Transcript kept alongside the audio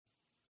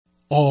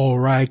All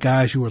right,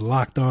 guys, you are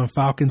Locked On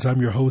Falcons.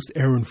 I'm your host,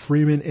 Aaron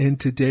Freeman, and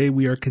today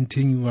we are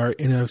continuing our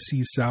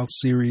NFC South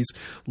series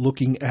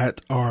looking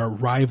at our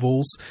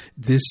rivals,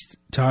 this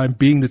time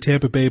being the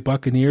Tampa Bay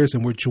Buccaneers,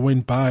 and we're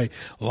joined by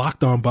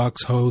Locked On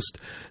Bucs host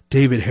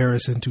David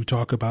Harrison to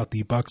talk about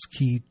the Bucs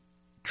key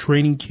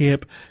training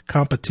camp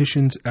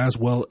competitions as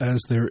well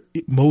as their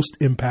most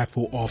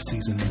impactful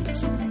offseason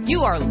moves.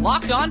 You are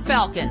Locked On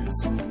Falcons,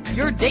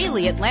 your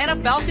daily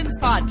Atlanta Falcons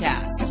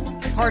podcast.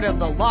 Part of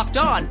the Locked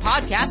On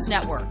Podcast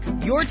Network,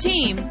 your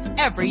team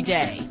every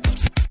day.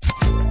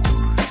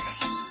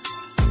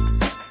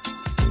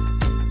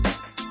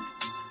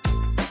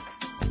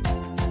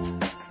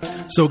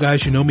 So,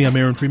 guys, you know me. I'm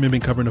Aaron Freeman.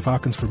 Been covering the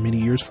Falcons for many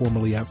years,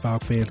 formerly at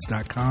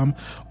FalcFans.com.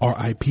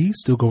 RIP,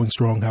 still going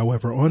strong,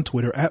 however, on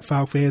Twitter at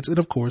FalcFans. And,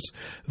 of course,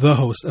 the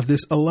host of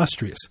this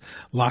illustrious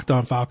Locked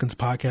On Falcons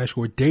podcast,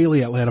 your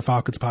daily Atlanta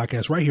Falcons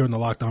podcast, right here on the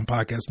Locked On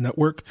Podcast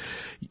Network,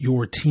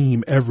 your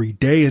team every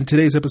day. In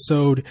today's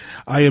episode,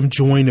 I am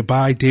joined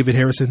by David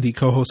Harrison, the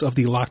co-host of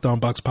the Locked On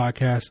Bucs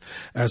podcast,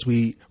 as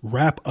we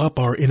wrap up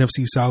our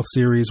NFC South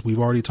series. We've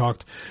already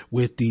talked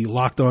with the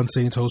Locked On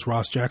Saints host,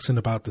 Ross Jackson,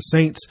 about the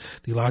Saints,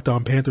 the Locked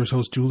On Panthers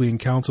host Julian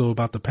Council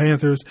about the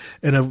Panthers,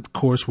 and of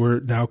course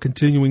we're now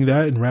continuing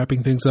that and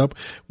wrapping things up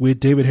with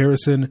David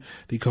Harrison,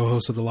 the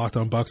co-host of the Locked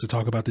On Bucs, to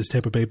talk about this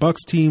Tampa Bay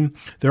Bucs team,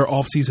 their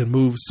offseason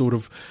moves, sort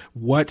of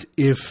what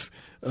if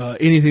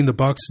anything the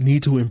Bucs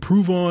need to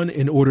improve on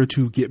in order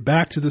to get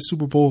back to the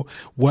Super Bowl,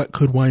 what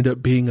could wind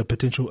up being a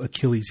potential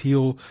Achilles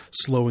heel,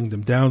 slowing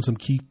them down, some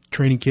key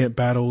training camp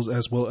battles,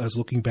 as well as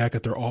looking back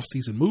at their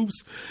offseason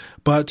moves.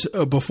 But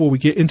before we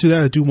get into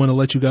that, I do want to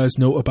let you guys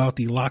know about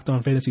the Locked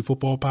On Fantasy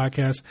Football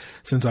podcast,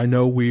 since I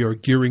know we are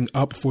gearing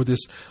up for this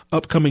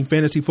upcoming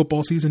fantasy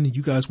football season.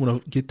 You guys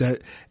want to get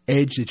that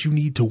edge that you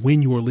need to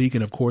win your league.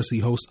 And of course, the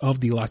host of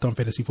the Locked On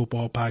Fantasy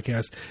Football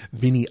podcast,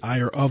 Vinny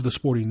Iyer of the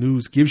Sporting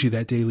News, gives you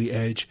that daily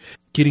edge,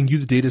 getting you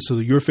the data so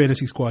that your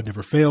fantasy squad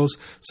never fails.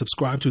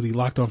 Subscribe to the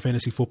Locked On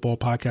Fantasy Football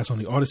podcast on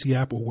the Odyssey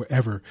app or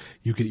wherever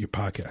you get your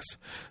podcasts.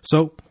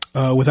 So,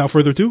 without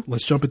further ado,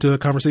 let's jump into a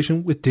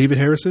conversation with David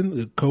Harrison,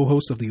 the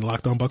co-host of the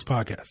Locked On Bucs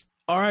podcast.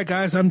 All right,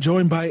 guys, I'm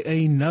joined by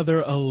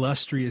another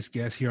illustrious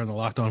guest here on the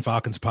Locked On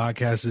Falcons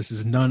podcast. This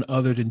is none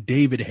other than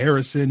David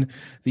Harrison,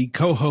 the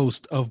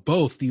co-host of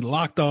both the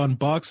Locked On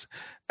Bucs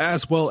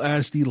as well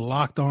as the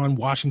Locked On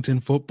Washington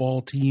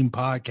Football Team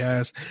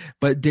podcast.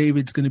 But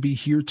David's going to be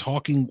here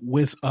talking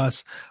with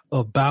us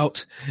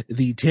about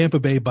the Tampa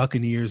Bay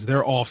Buccaneers,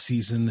 their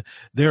offseason,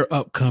 their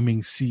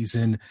upcoming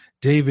season.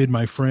 David,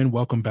 my friend,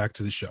 welcome back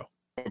to the show.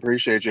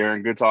 Appreciate you,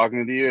 Aaron. Good talking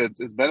with you.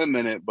 It's been a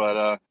minute,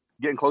 but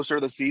getting closer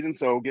to the season,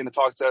 so getting to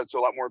talk to a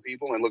lot more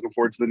people and looking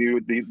forward to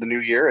the new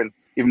year and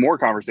even more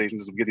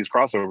conversations as we get these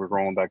crossovers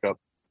rolling back up.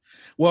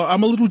 Well,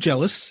 I'm a little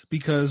jealous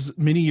because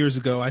many years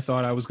ago, I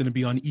thought I was going to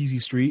be on Easy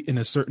Street in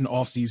a certain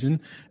offseason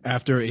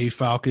after a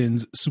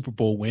Falcons Super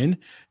Bowl win.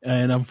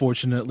 And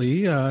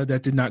unfortunately,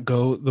 that did not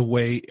go the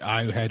way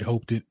I had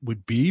hoped it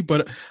would be.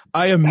 But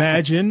I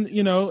imagine,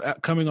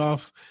 coming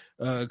off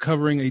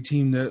covering a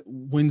team that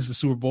wins the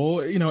Super Bowl,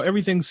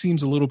 everything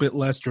seems a little bit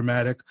less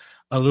dramatic,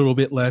 a little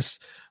bit less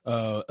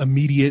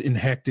immediate and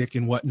hectic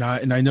and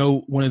whatnot. And I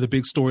know one of the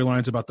big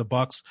storylines about the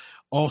Bucs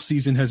all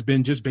season has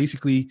been just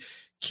basically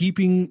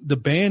keeping the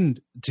band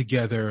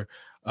together.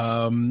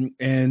 I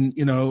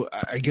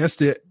guess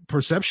the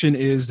perception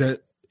is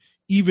that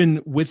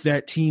even with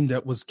that team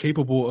that was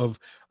capable of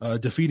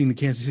defeating the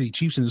Kansas City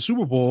Chiefs in the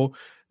Super Bowl,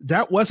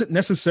 that wasn't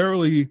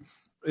necessarily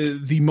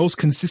the most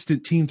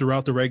consistent team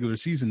throughout the regular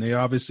season. They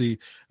obviously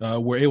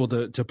were able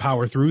to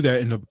power through that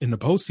in the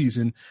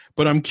postseason.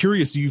 But I'm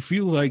curious, do you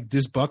feel like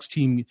this Bucs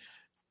team,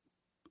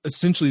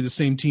 essentially the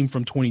same team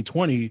from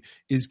 2020,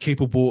 is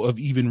capable of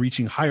even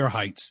reaching higher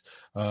heights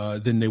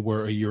than they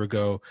were a year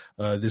ago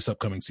this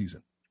upcoming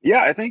season?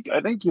 Yeah, I think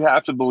you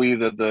have to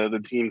believe that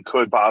the team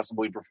could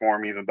possibly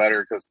perform even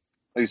better because,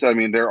 like you said, I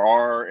mean, there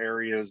are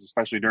areas,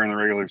 especially during the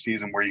regular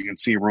season, where you can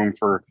see room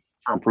for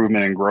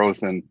improvement and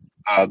growth. And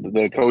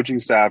the coaching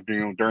staff,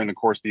 during the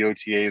course of the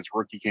OTAs,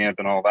 rookie camp,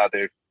 and all that,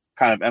 they've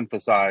kind of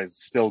emphasized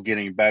still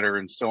getting better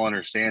and still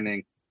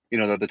understanding,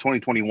 that the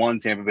 2021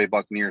 Tampa Bay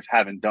Buccaneers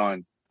haven't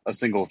done a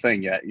single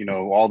thing yet.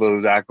 All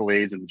those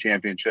accolades and the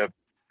championship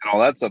and all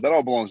that stuff, that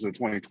all belongs to the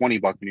 2020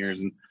 Buccaneers.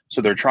 And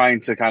so they're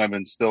trying to kind of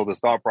instill this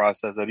thought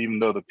process that even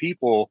though the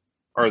people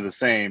are the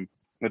same,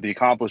 that the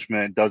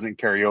accomplishment doesn't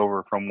carry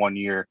over from one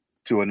year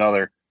to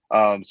another.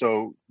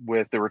 So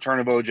with the return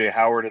of O.J.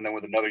 Howard and then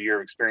with another year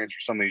of experience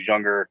for some of these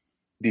younger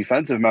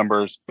defensive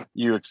members,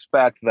 you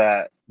expect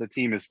that the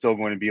team is still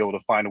going to be able to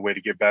find a way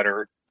to get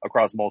better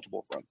across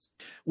multiple fronts.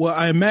 Well,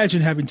 I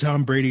imagine having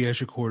Tom Brady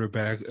as your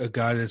quarterback, a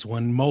guy that's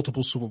won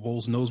multiple Super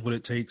Bowls, knows what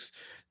it takes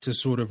to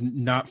sort of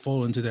not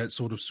fall into that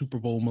sort of Super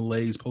Bowl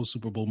malaise,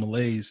 post-Super Bowl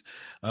malaise,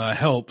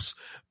 helps.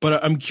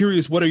 But I'm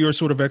curious, what are your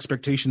sort of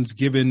expectations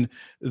given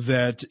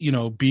that,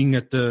 being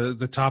at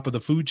the top of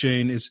the food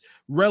chain is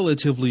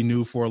relatively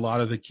new for a lot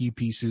of the key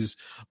pieces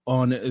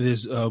on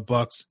this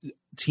Bucs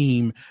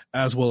team,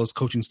 as well as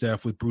coaching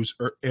staff with Bruce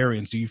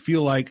Arians? Do you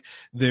feel like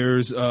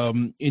there's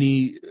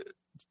any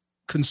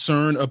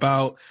concern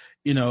about,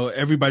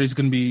 everybody's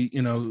going to be,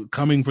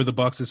 coming for the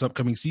Bucs this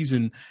upcoming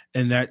season,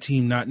 and that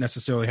team not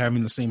necessarily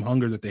having the same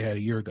hunger that they had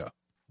a year ago?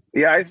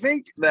 Yeah, I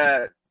think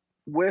that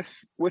with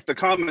the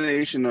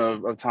combination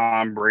of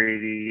Tom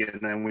Brady,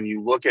 and then when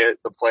you look at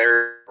the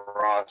player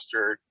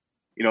roster,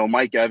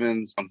 Mike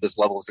Evans on this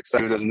level of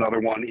success, there's another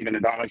one, even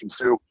Ndamukong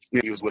Suh,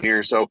 he was with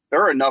here. So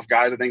there are enough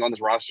guys, I think, on this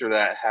roster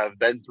that have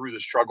been through the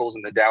struggles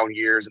and the down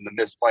years and the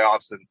missed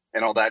playoffs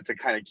and all that to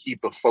kind of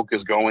keep the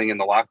focus going in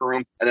the locker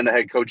room. And then the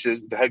head coach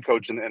and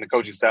the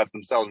coaching staff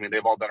themselves,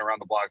 they've all been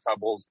around the block.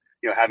 Todd Bowles,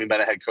 having been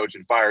a head coach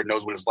and fired,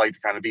 knows what it's like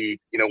to kind of be,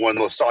 one of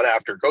the most sought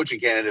after coaching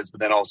candidates, but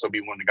then also be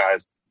one of the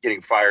guys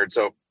getting fired.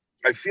 So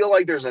I feel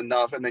like there's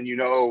enough. And then,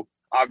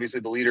 obviously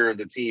the leader of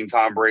the team,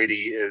 Tom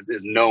Brady,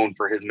 is known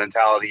for his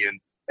mentality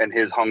and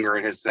his hunger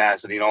and his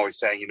tenacity, and always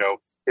saying,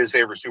 his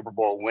favorite Super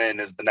Bowl win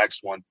is the next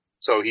one.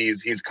 So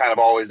he's kind of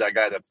always that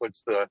guy that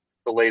puts the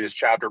latest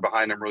chapter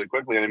behind him really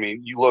quickly. And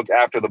you look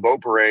after the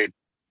boat parade,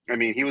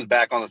 he was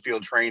back on the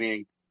field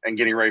training and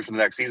getting ready for the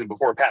next season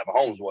before Pat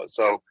Mahomes was.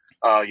 So,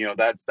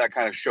 that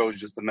kind of shows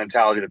just the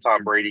mentality that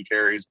Tom Brady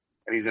carries,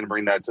 and he's going to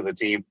bring that to the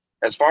team.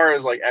 As far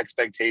as like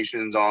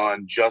expectations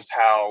on just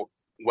how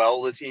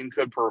well the team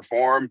could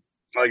perform,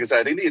 like I said,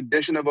 I think the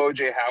addition of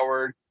O.J.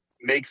 Howard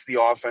makes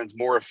the offense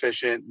more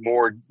efficient,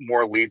 more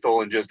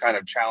lethal, and just kind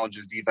of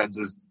challenges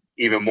defenses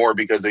even more,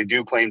 because they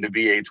do claim to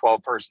be a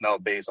 12 personnel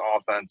based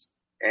offense.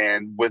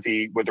 And with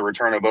the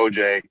return of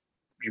OJ,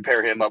 you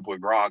pair him up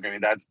with Gronk.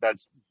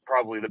 That's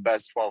probably the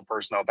best 12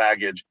 personnel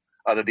package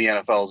that the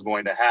NFL is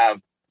going to have.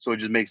 So it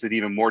just makes it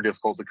even more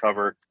difficult to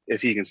cover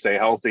if he can stay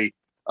healthy.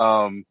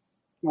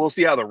 We'll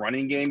see how the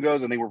running game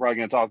goes. I think we're probably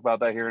going to talk about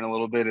that here in a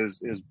little bit.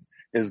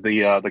 Is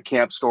the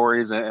camp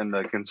stories and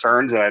the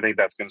concerns, and I think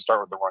that's going to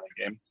start with the running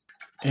game.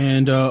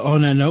 And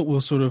on that note,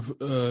 we'll sort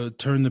of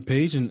turn the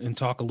page and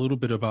talk a little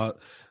bit about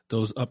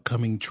those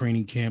upcoming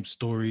training camp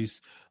stories,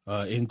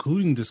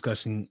 including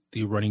discussing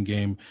the running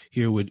game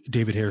here with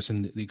David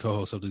Harrison, the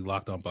co-host of the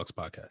Locked On Bucs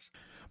podcast.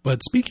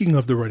 But speaking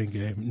of the running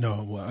game,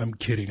 no, I'm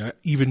kidding.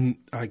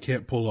 I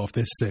can't pull off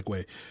this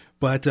segue.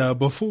 But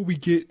before we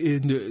get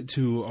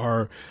into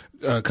our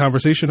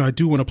conversation, I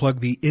do want to plug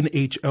the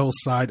NHL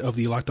side of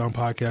the Locked On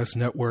Podcast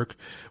Network,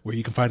 where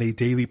you can find a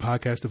daily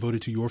podcast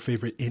devoted to your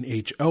favorite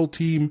NHL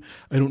team.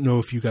 I don't know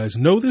if you guys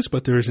know this,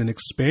 but there's an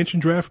expansion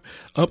draft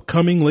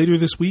upcoming later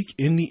this week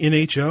in the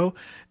NHL.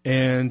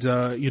 And,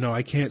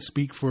 I can't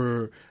speak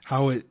for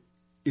how it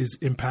is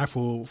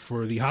impactful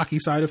for the hockey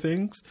side of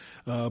things.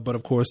 But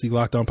of course, the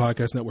Locked On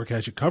Podcast Network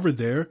has you covered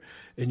there,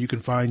 and you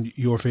can find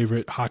your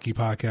favorite hockey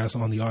podcast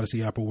on the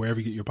Odyssey app or wherever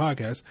you get your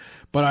podcasts.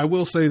 But I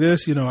will say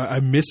this, I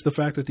miss the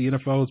fact that the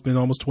NFL has been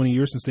almost 20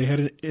 years since they had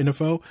an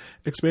NFL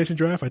expansion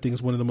draft. I think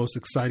it's one of the most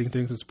exciting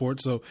things in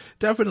sports. So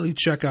definitely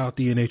check out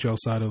the NHL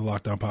side of the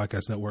Locked On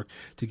Podcast Network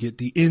to get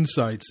the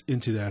insights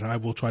into that. I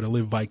will try to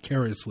live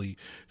vicariously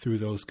through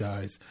those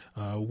guys,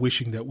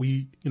 wishing that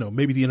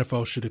maybe the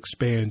NFL should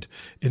expand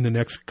in the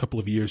next couple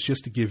of years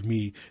just to give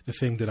me the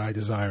thing that I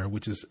desire,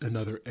 which is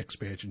another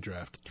expansion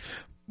draft.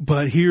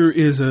 But here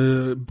is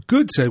a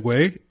good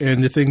segue,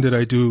 and the thing that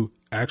I do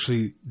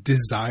actually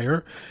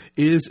desire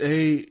is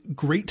a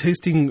great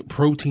tasting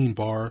protein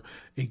bar,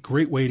 a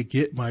great way to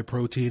get my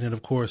protein. And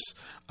of course,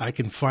 I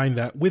can find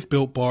that with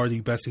Built Bar,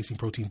 the best tasting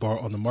protein bar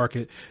on the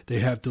market. They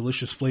have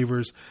delicious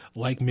flavors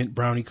like mint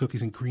brownie,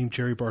 cookies and cream,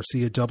 cherry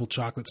barcia, double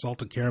chocolate,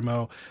 salted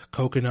caramel,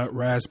 coconut,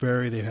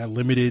 raspberry. They have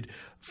limited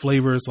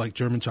flavors like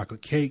German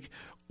chocolate cake,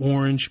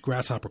 orange,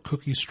 grasshopper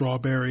cookies,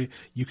 strawberry.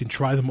 You can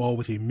try them all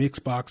with a mix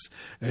box,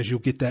 as you'll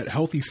get that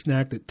healthy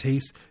snack that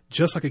tastes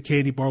just like a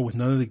candy bar with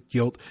none of the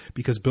guilt,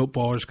 because Built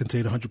Bars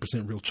contain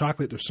 100% real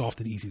chocolate. They're soft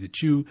and easy to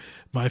chew.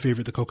 My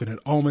favorite, the coconut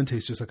almond,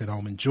 tastes just like an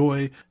Almond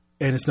Joy.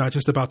 And it's not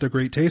just about their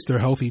great taste. They're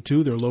healthy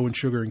too. They're low in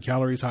sugar and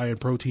calories, high in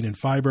protein and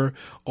fiber.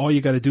 All you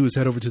got to do is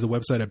head over to the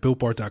website at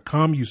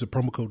BuiltBar.com, use the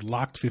promo code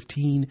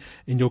LOCKED15,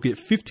 and you'll get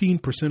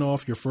 15%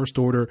 off your first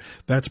order.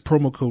 That's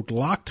promo code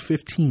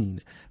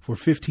LOCKED15 for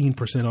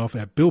 15% off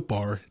at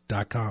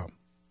BuiltBar.com.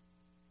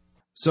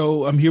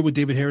 So I'm here with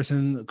David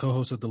Harrison,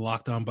 co-host of the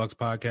Locked On Bucs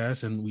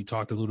podcast, and we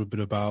talked a little bit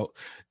about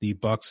the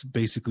Bucs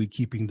basically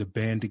keeping the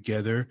band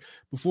together.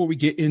 Before we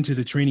get into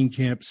the training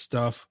camp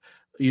stuff,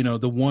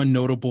 the one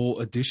notable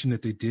addition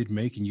that they did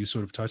make, and you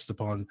sort of touched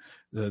upon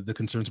the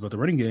concerns about the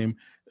running game,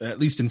 at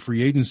least in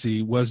free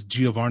agency, was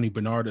Giovanni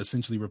Bernard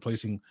essentially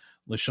replacing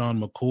LeSean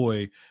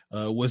McCoy.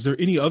 Was there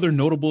any other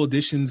notable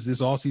additions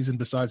this offseason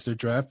besides their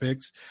draft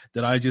picks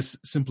that I just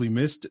simply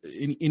missed?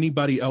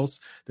 Anybody else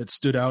that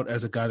stood out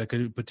as a guy that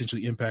could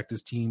potentially impact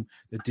this team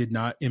that did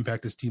not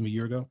impact this team a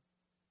year ago?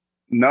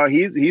 No,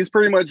 he's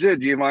pretty much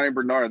it. Giovanni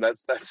Bernard.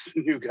 That's the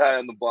new guy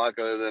on the block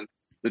other than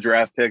the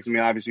draft picks.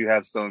 Obviously you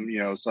have some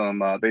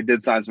they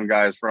did sign some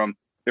guys from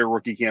their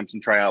rookie camps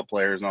and tryout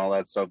players and all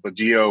that stuff. But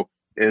Gio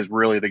is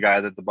really the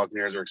guy that the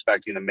Buccaneers are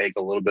expecting to make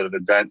a little bit of a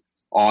dent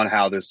on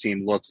how this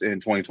team looks in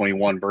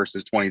 2021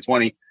 versus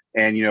 2020.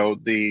 And,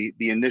 the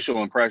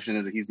initial impression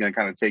is that he's going to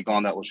kind of take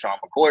on that LeSean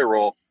McCoy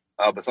role.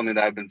 But something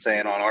that I've been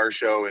saying on our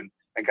show and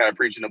kind of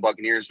preaching to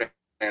Buccaneers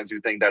fans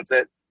who think that's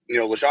it,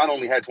 LeSean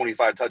only had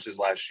 25 touches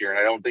last year, and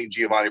I don't think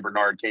Giovanni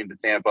Bernard came to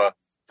Tampa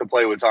to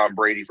play with Tom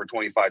Brady for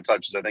 25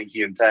 touches. I think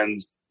he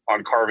intends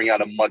on carving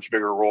out a much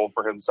bigger role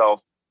for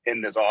himself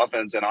in this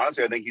offense. And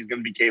honestly, I think he's going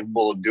to be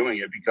capable of doing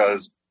it,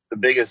 because the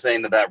biggest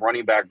thing that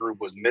running back group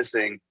was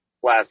missing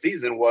last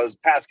season was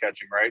pass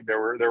catching, right?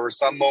 There were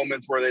some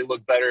moments where they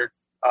looked better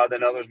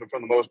than others, but for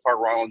the most part,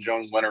 Ronald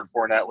Jones, Leonard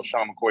Fournette,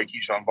 LeSean McCoy,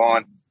 Keyshawn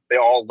Vaughn, they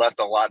all left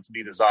a lot to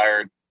be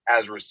desired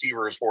as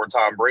receivers for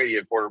Tom Brady,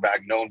 a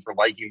quarterback known for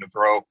liking to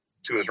throw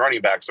to his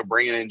running back. So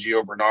bringing in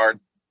Gio Bernard,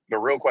 the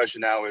real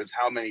question now is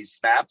how many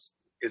snaps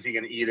is he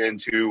going to eat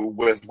into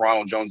with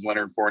Ronald Jones,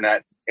 Leonard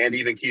Fournette, and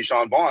even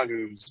Keyshawn Vaughn,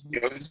 who's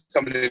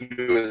coming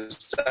into his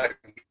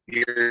second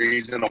year.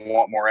 He's going to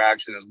want more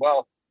action as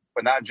well,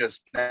 but not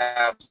just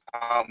snaps,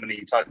 how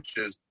many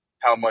touches,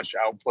 how much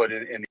output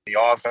in the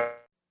offense,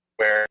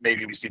 where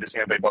maybe we see the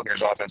Tampa Bay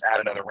Buccaneers offense add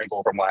another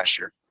wrinkle from last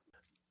year.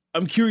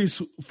 I'm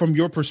curious from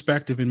your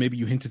perspective, and maybe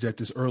you hinted at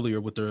this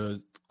earlier with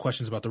the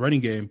questions about the running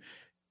game.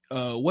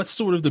 What's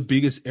sort of the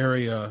biggest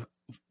area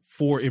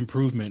for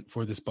improvement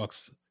for this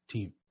Bucs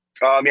team?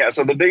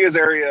 So the biggest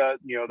area,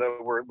 that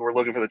we're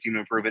looking for the team to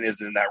improve in is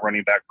in that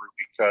running back group,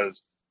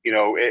 because,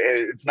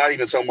 it's not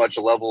even so much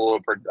a level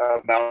of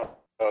amount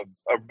of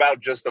about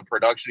just the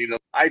production. Even though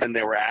I think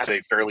they were at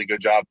a fairly good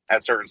job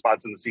at certain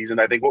spots in the season.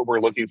 I think what we're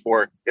looking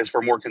for is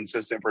for more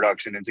consistent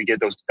production and to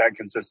get that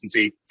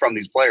consistency from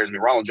these players. I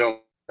mean, Ronald Jones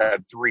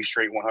had 3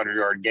 straight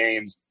 100-yard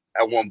games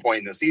at one point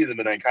in the season,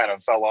 but then kind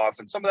of fell off.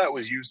 And some of that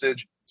was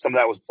usage. Some of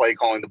that was play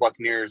calling. The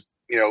Buccaneers,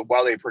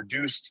 while they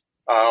produced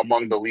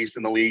among the least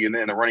in the league and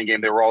in the running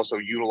game, they were also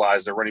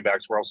utilized. Their running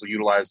backs were also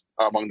utilized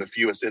among the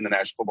fewest in the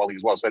National Football League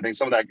as well. So I think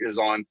some of that is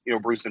on,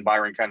 Bruce and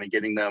Byron kind of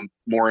getting them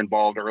more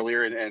involved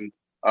earlier. And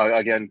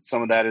again,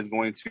 some of that is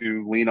going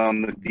to lean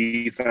on the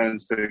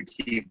defense to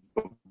keep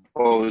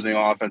opposing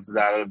offenses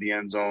out of the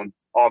end zone,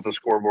 off the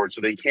scoreboard,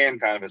 so they can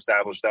kind of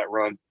establish that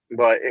run.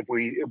 But if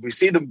we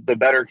see the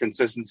better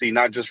consistency,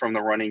 not just from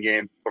the running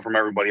game, but from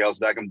everybody else,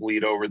 that can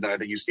bleed over, then I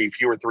think you see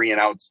fewer 3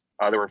 and outs.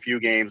 There were a few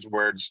games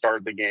where to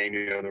start the game,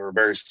 there were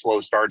very slow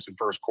starts in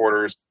first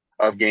quarters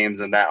of games,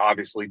 and that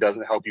obviously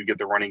doesn't help you get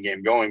the running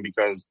game going,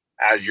 because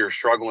as you're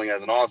struggling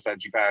as an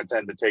offense, you kind of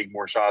tend to take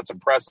more shots and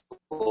press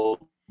a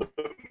little bit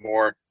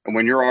more. And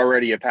when you're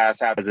already a pass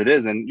half as it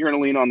is, and you're going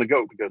to lean on the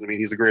GOAT, because,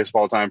 he's the greatest of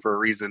all time for a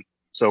reason.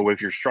 So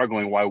if you're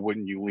struggling, why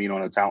wouldn't you lean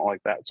on a talent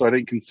like that? So I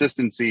think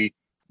consistency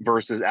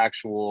versus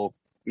actual,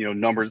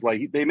 numbers,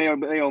 like they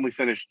only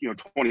finished,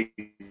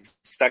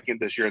 22nd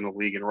this year in the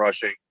league in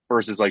rushing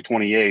versus like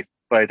 28th.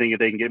 But I think if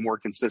they can get more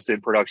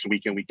consistent production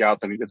week in, week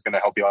out, then it's going to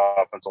help the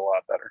offense a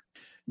lot better.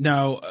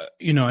 Now,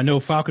 I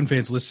know Falcon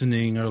fans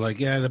listening are like,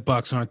 yeah, the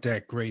Bucs aren't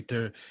that great.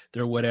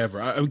 They're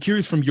whatever. I'm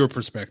curious from your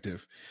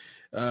perspective.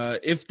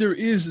 If there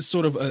is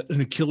sort of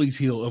an Achilles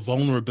heel, a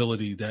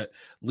vulnerability that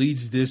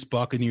leads this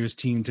Buccaneers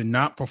team to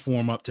not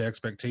perform up to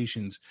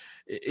expectations,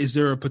 is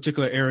there a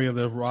particular area of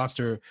the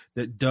roster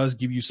that does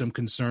give you some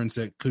concerns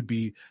that could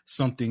be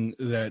something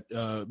that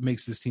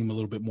makes this team a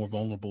little bit more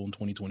vulnerable in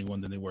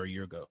 2021 than they were a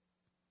year ago?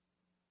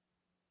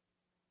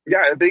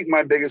 Yeah, I think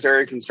my biggest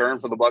area of concern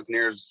for the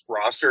Buccaneers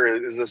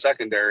roster is the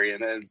secondary,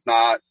 and it's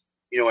not,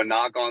 a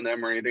knock on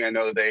them or anything. I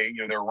know that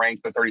they're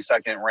ranked the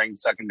 32nd ranked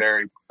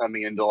secondary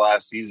coming into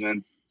last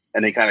season,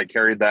 and they kind of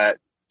carried that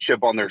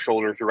chip on their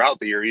shoulder throughout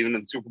the year. Even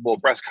in the Super Bowl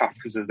press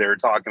conferences, they were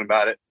talking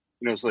about it,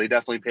 so they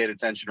definitely paid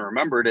attention and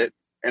remembered it.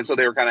 And so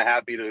they were kind of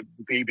happy to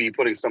be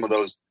putting some of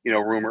those,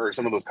 rumors,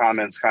 some of those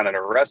comments kind of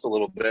to rest a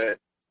little bit.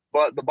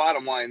 But the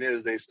bottom line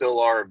is they still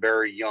are a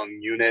very young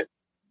unit.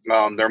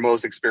 Their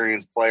most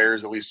experienced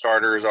players, at least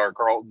starters, are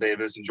Carlton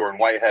Davis and Jordan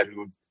Whitehead,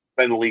 who've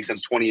been in the league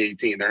since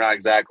 2018. They're not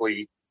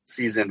exactly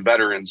seasoned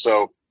veterans.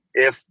 So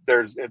if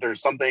there's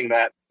something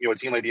that, a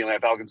team like the Atlanta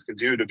Falcons could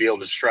do to be able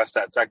to stress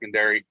that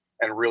secondary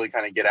and really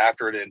kind of get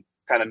after it and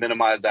kind of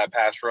minimize that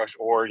pass rush,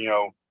 or,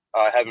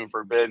 heaven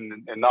forbid,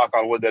 and knock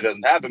on wood that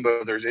doesn't happen,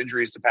 but if there's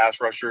injuries to pass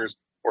rushers,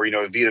 or,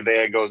 if Vita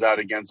Vea goes out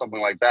again,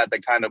 something like that,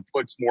 that kind of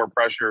puts more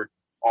pressure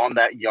on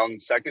that young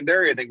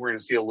secondary. I think we're going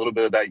to see a little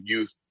bit of that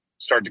youth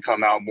start to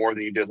come out more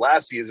than you did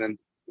last season,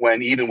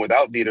 when even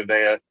without Vita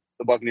Vea,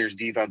 the Buccaneers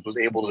defense was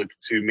able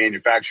to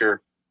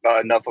manufacture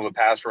enough of a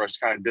pass rush to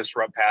kind of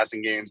disrupt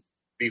passing games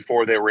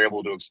before they were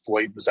able to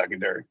exploit the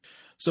secondary.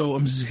 So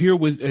I'm here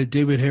with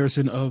David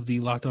Harrison of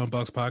the Locked On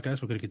Bucs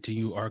podcast. We're going to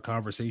continue our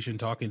conversation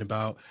talking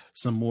about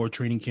some more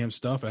training camp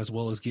stuff, as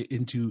well as get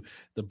into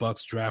the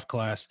Bucs draft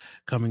class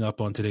coming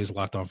up on today's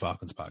Locked On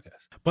Falcons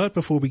podcast. But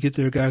before we get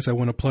there, guys, I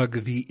want to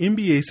plug the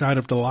NBA side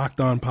of the Locked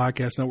On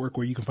Podcast Network,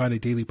 where you can find a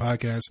daily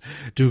podcast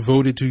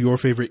devoted to your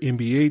favorite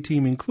NBA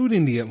team,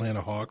 including the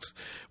Atlanta Hawks,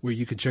 where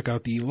you can check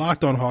out the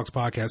Locked On Hawks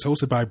podcast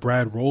hosted by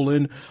Brad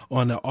Rowland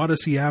on the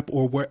Odyssey app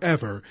or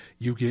wherever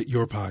you get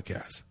your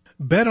podcasts.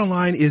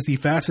 BetOnline is the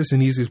fastest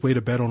and easiest way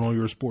to bet on all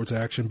your sports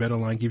action.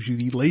 BetOnline gives you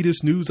the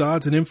latest news,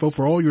 odds, and info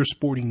for all your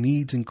sporting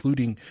needs,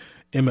 including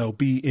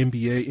MLB,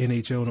 NBA,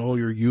 NHL, and all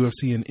your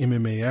UFC and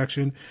MMA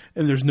action.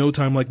 And there's no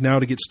time like now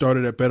to get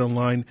started at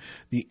BetOnline.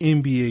 The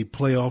NBA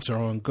playoffs are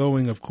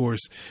ongoing. Of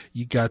course,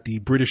 you got the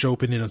British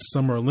Open and the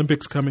Summer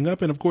Olympics coming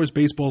up. And of course,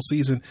 baseball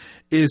season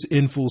is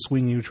in full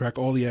swing. You track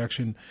all the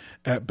action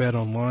at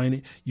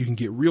BetOnline. You can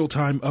get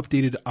real-time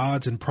updated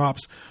odds and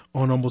props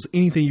on almost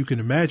anything you can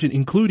imagine,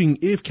 including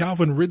if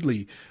Calvin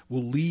Ridley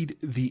will lead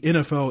the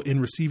NFL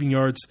in receiving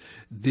yards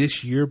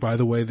this year. By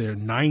the way, they're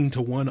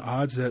 9-1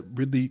 odds that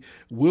Ridley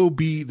will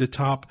be the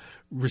top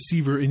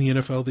receiver in the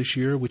NFL this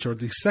year, which are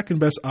the second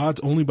best odds,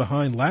 only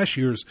behind last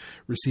year's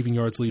receiving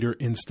yards leader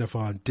in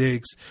Stephon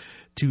Diggs.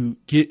 To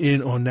get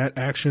in on that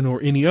action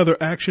or any other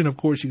action, of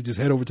course, you can just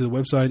head over to the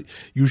website,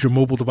 use your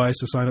mobile device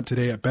to sign up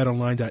today at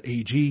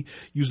betonline.ag.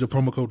 Use the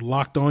promo code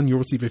LOCKEDON. You'll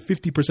receive a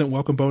 50%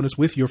 welcome bonus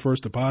with your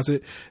first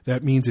deposit.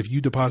 That means if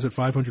you deposit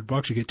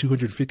 $500, you get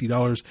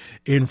 $250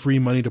 in free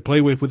money to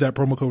play with that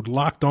promo code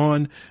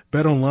LOCKEDON.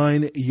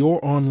 BetOnline, your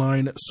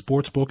online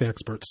sportsbook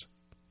experts.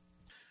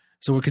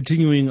 So we're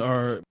continuing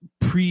our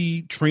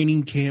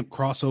pre-training camp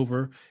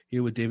crossover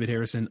here with David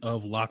Harrison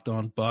of Locked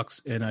On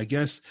Bucks. And I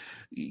guess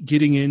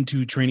getting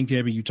into training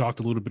camp, and you talked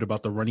a little bit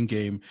about the running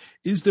game.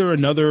 Is there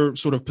another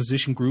sort of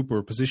position group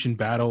or position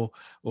battle,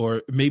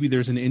 or maybe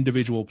there's an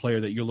individual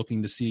player that you're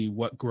looking to see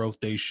what growth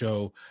they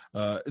show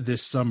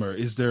this summer?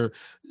 Is there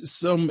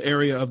some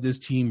area of this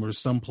team or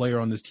some player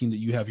on this team that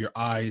you have your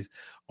eyes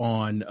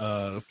on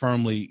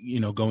firmly,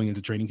 going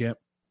into training camp?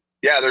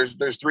 Yeah,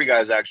 there's three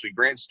guys, actually.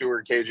 Grant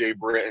Stewart, KJ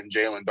Britt, and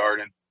Jalen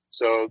Darden.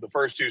 So the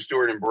first two,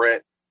 Stewart and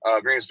Britt.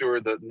 Grant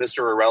Stewart, the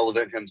Mr.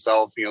 Irrelevant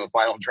himself, the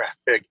final draft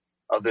pick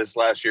of this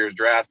last year's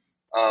draft.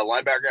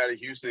 Linebacker out of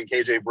Houston, and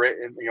KJ Britt,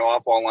 and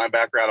off-ball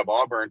linebacker out of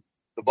Auburn.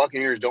 The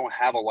Buccaneers don't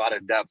have a lot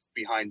of depth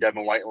behind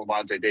Devin White and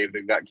Lavonte David.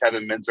 They've got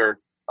Kevin Minter,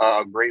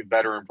 a great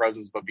veteran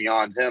presence, but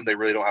beyond him, they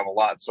really don't have a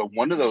lot. So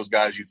one of those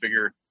guys you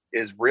figure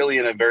is really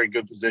in a very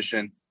good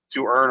position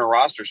to earn a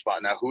roster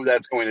spot. Now, who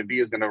that's going to be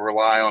is going to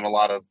rely on a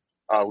lot of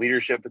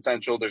leadership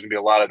potential. There's going to be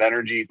a lot of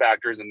energy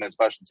factors in the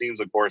special teams,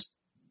 of course.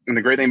 And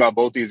the great thing about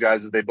both these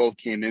guys is they both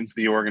came into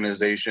the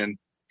organization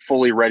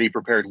fully ready,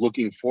 prepared,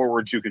 looking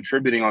forward to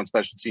contributing on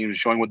special teams,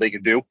 showing what they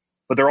can do.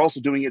 But they're also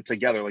doing it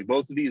together. Like,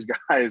 both of these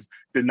guys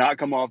did not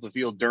come off the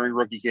field during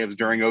rookie camps,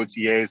 during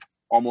OTAs,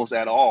 almost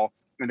at all.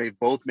 And they've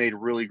both made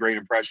really great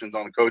impressions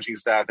on the coaching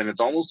staff. And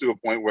it's almost to a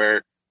point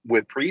where,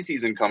 with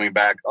preseason coming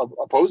back,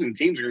 opposing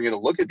teams are going to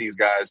look at these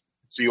guys.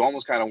 So you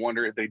almost kind of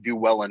wonder, if they do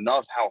well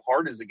enough, how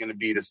hard is it going to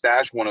be to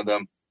stash one of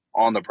them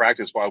on the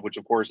practice squad, which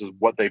of course is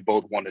what they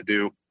both want to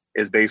do,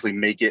 is basically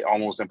make it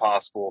almost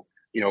impossible,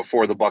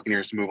 for the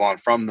Buccaneers to move on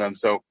from them.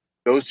 So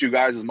those two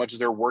guys, as much as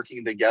they're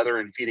working together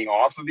and feeding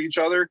off of each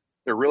other,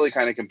 they're really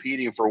kind of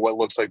competing for what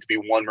looks like to be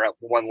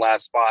one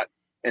last spot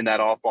in that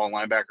off-ball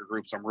linebacker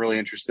group. So I'm really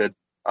interested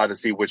to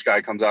see which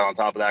guy comes out on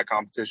top of that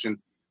competition.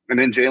 And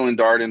then Jalen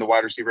Darden, the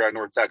wide receiver out of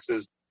North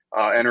Texas,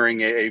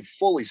 entering a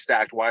fully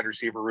stacked wide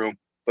receiver room.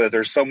 But if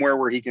there's somewhere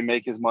where he can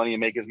make his money and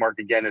make his mark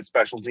again, it's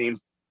special teams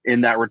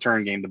in that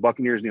return game. The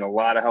Buccaneers need a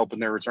lot of help in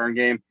their return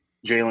game.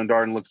 Jalen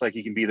Darden looks like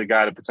he can be the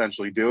guy to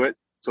potentially do it.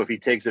 So if he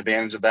takes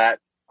advantage of that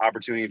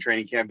opportunity in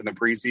training camp in the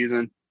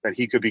preseason, then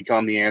he could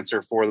become the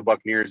answer for the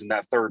Buccaneers in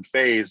that third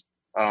phase,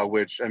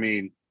 which,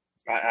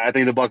 I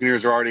think the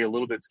Buccaneers are already a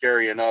little bit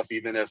scary enough,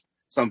 even if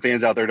some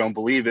fans out there don't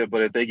believe it.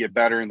 But if they get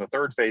better in the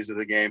third phase of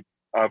the game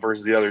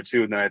versus the other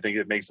two, then I think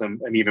it makes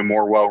them an even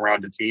more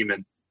well-rounded team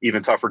and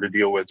even tougher to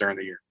deal with during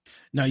the year.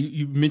 Now,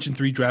 you mentioned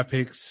 3 draft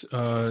picks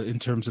in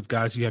terms of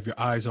guys you have your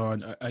eyes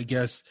on. I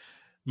guess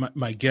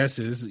my guess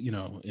is,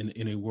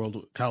 in a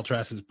world, Kyle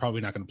Trask is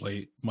probably not going to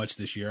play much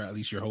this year. At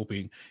least you're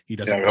hoping he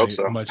doesn't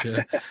play much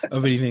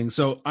of anything.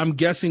 So I'm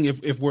guessing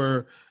if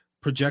we're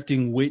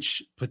projecting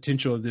which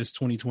potential of this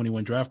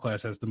 2021 draft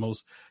class has the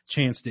most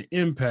chance to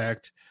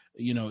impact,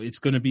 it's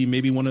going to be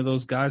maybe one of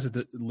those guys at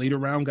the later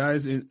round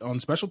guys on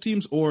special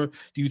teams, or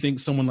do you think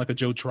someone like a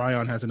Joe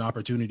Tryon has an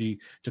opportunity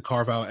to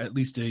carve out at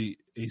least a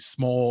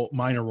small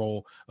minor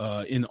role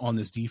on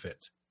this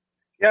defense?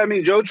 Yeah,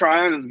 Joe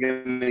Tryon is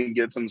going to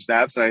get some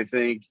snaps, and I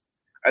think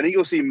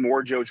you'll see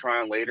more Joe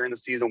Tryon later in the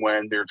season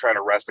when they're trying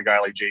to rest a guy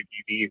like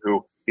JPP,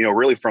 who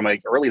really from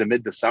like early to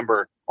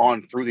mid-December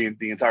on through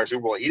the entire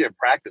Super Bowl, he didn't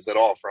practice at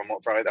all from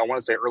I want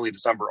to say early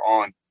December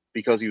on,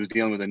 because he was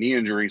dealing with a knee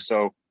injury.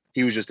 So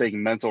he was just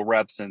taking mental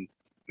reps and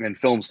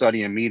film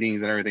study and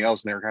meetings and everything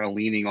else. And they were kind of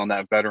leaning on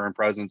that veteran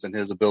presence and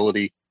his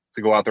ability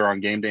to go out there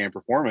on game day and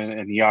perform.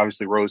 And he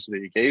obviously rose to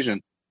the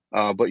occasion.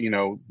 But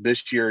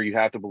this year you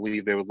have to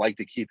believe they would like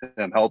to keep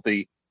him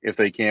healthy if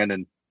they can,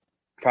 and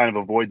kind of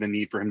avoid the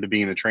need for him to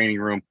be in the training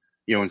room,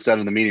 instead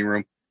of the meeting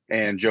room.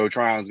 And Joe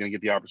Tryon is going to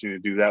get the opportunity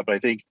to do that. But I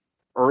think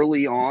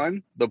early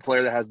on, the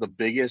player that has the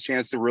biggest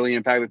chance to really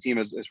impact the team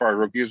as far as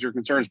rookies are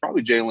concerned is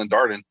probably Jalen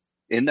Darden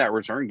in that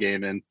return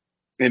game. And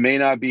it may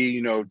not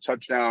be,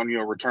 touchdown,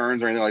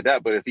 returns or anything like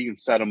that, but if he can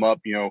set them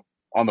up,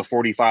 on the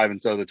 45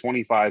 instead of the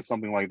 25,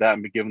 something like that,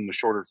 and give them the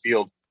shorter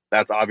field,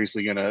 that's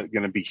obviously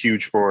gonna be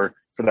huge for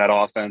that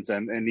offense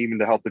and even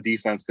to help the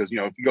defense. Because,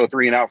 if you go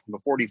 3 and out from the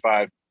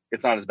 45,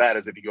 it's not as bad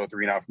as if you go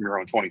 3 and out from your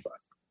own 25.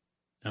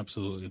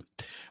 Absolutely.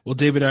 Well,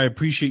 David, I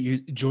appreciate you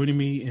joining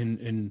me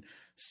in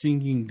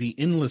singing the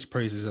endless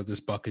praises of this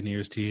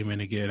Buccaneers team.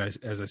 And again,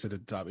 as I said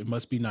at the top, it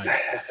must be nice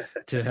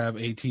to have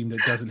a team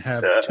that doesn't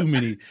have too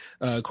many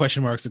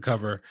question marks to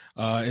cover.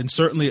 And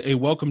certainly a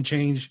welcome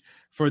change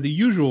for the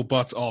usual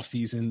Bucs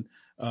offseason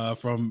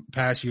from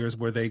past years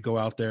where they go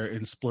out there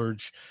and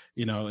splurge,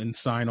 and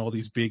sign all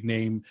these big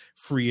name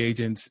free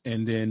agents,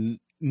 and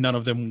then none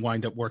of them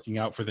wind up working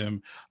out for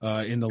them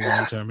in the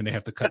long term, and they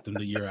have to cut them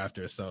the year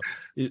after. So,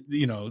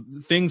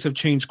 things have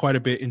changed quite a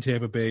bit in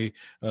Tampa Bay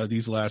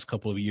these last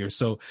couple of years.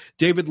 So,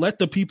 David, let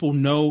the people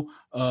know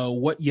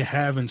what you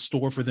have in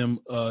store for them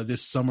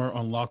this summer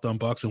on Locked On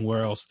Bucs, and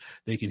where else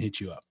they can hit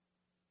you up.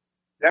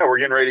 Yeah, we're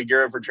getting ready to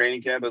gear up for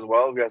training camp as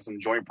well. We've got some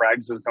joint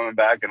practices coming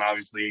back, and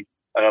obviously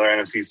another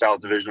NFC South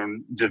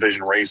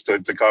division race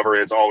to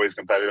cover. It's always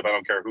competitive. I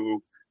don't care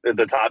who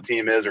the top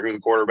team is or who the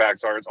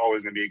quarterbacks are. It's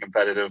always going to be a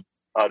competitive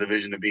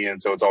division to be in.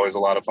 So it's always a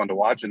lot of fun to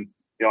watch. And,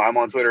 I'm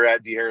on Twitter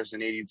at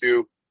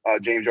DHarrison82.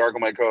 James Yarko,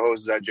 my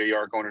co-host, is at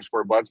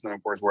JYarko_Bucs. And then,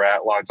 of course, we're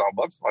at Locked On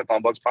Bucs, Locked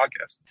On Bucs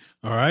podcast.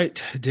 All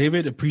right,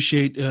 David,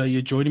 appreciate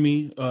you joining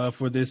me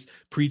for this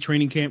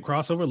pre-training camp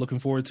crossover. Looking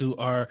forward to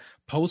our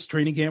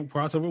post-training camp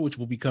crossover, which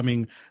will be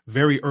coming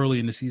very early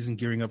in the season,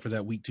 gearing up for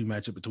that week 2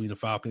 matchup between the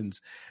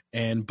Falcons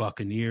and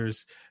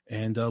Buccaneers.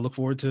 And look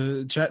forward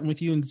to chatting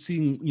with you and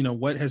seeing,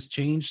 what has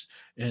changed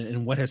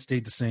and what has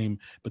stayed the same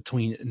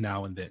between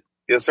now and then.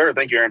 Yes, sir.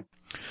 Thank you, Aaron.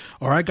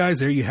 All right, guys,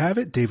 there you have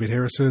it. David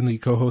Harrison, the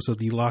co-host of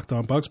the Locked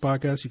On Bucs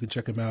podcast. You can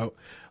check him out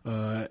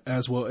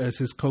as well as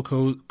his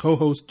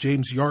co-host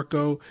James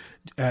Yarko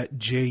at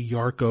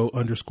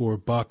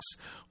JYarko_Bucs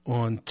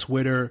on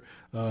Twitter,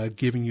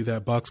 giving you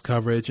that Bucs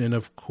coverage. And,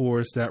 of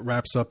course, that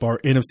wraps up our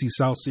NFC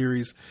South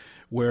series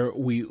where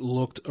we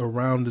looked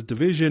around the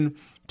division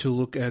to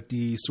look at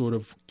the sort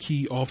of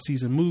key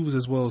offseason moves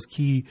as well as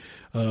key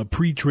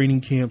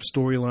pre-training camp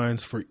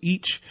storylines for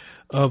each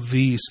of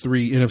these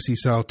 3 NFC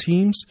South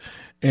teams.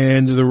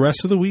 And the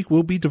rest of the week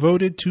will be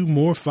devoted to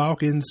more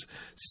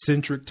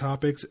Falcons-centric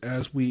topics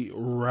as we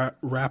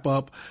wrap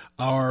up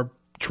our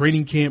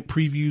training camp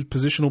previews,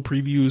 positional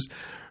previews,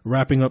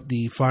 wrapping up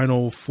the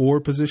final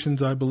 4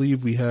 positions, I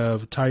believe. We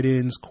have tight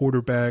ends,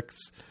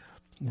 quarterbacks,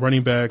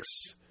 running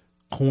backs,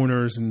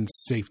 corners, and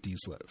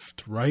safeties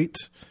left, right?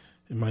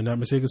 Am I not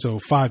mistaken? So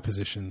 5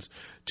 positions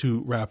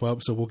to wrap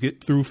up. So we'll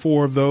get through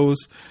 4 of those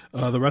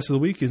the rest of the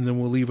week, and then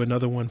we'll leave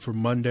another one for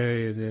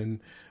Monday, and then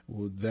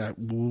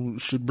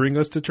should bring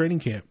us to training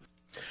camp.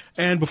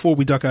 And before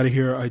we duck out of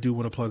here, I do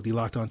want to plug the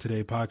Locked On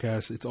Today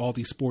podcast. It's all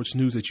the sports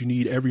news that you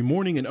need every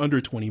morning in under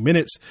 20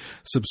 minutes.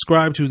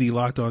 Subscribe to the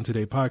Locked On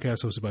Today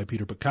podcast hosted by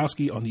Peter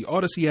Bukowski on the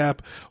Odyssey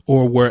app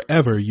or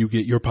wherever you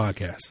get your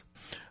podcasts.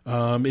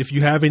 If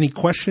you have any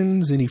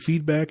questions, any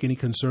feedback, any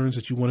concerns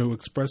that you want to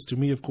express to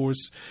me, of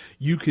course,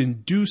 you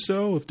can do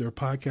so. If they're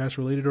podcast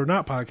related or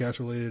not podcast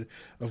related,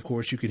 of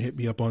course, you can hit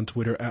me up on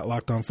Twitter at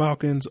Locked On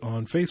Falcons,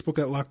 on Facebook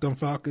at Locked On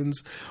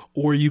Falcons,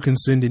 or you can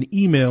send an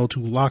email to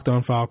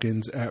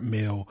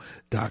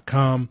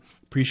lockedonfalcons@mail.com.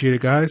 Appreciate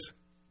it, guys.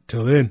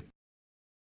 Till then.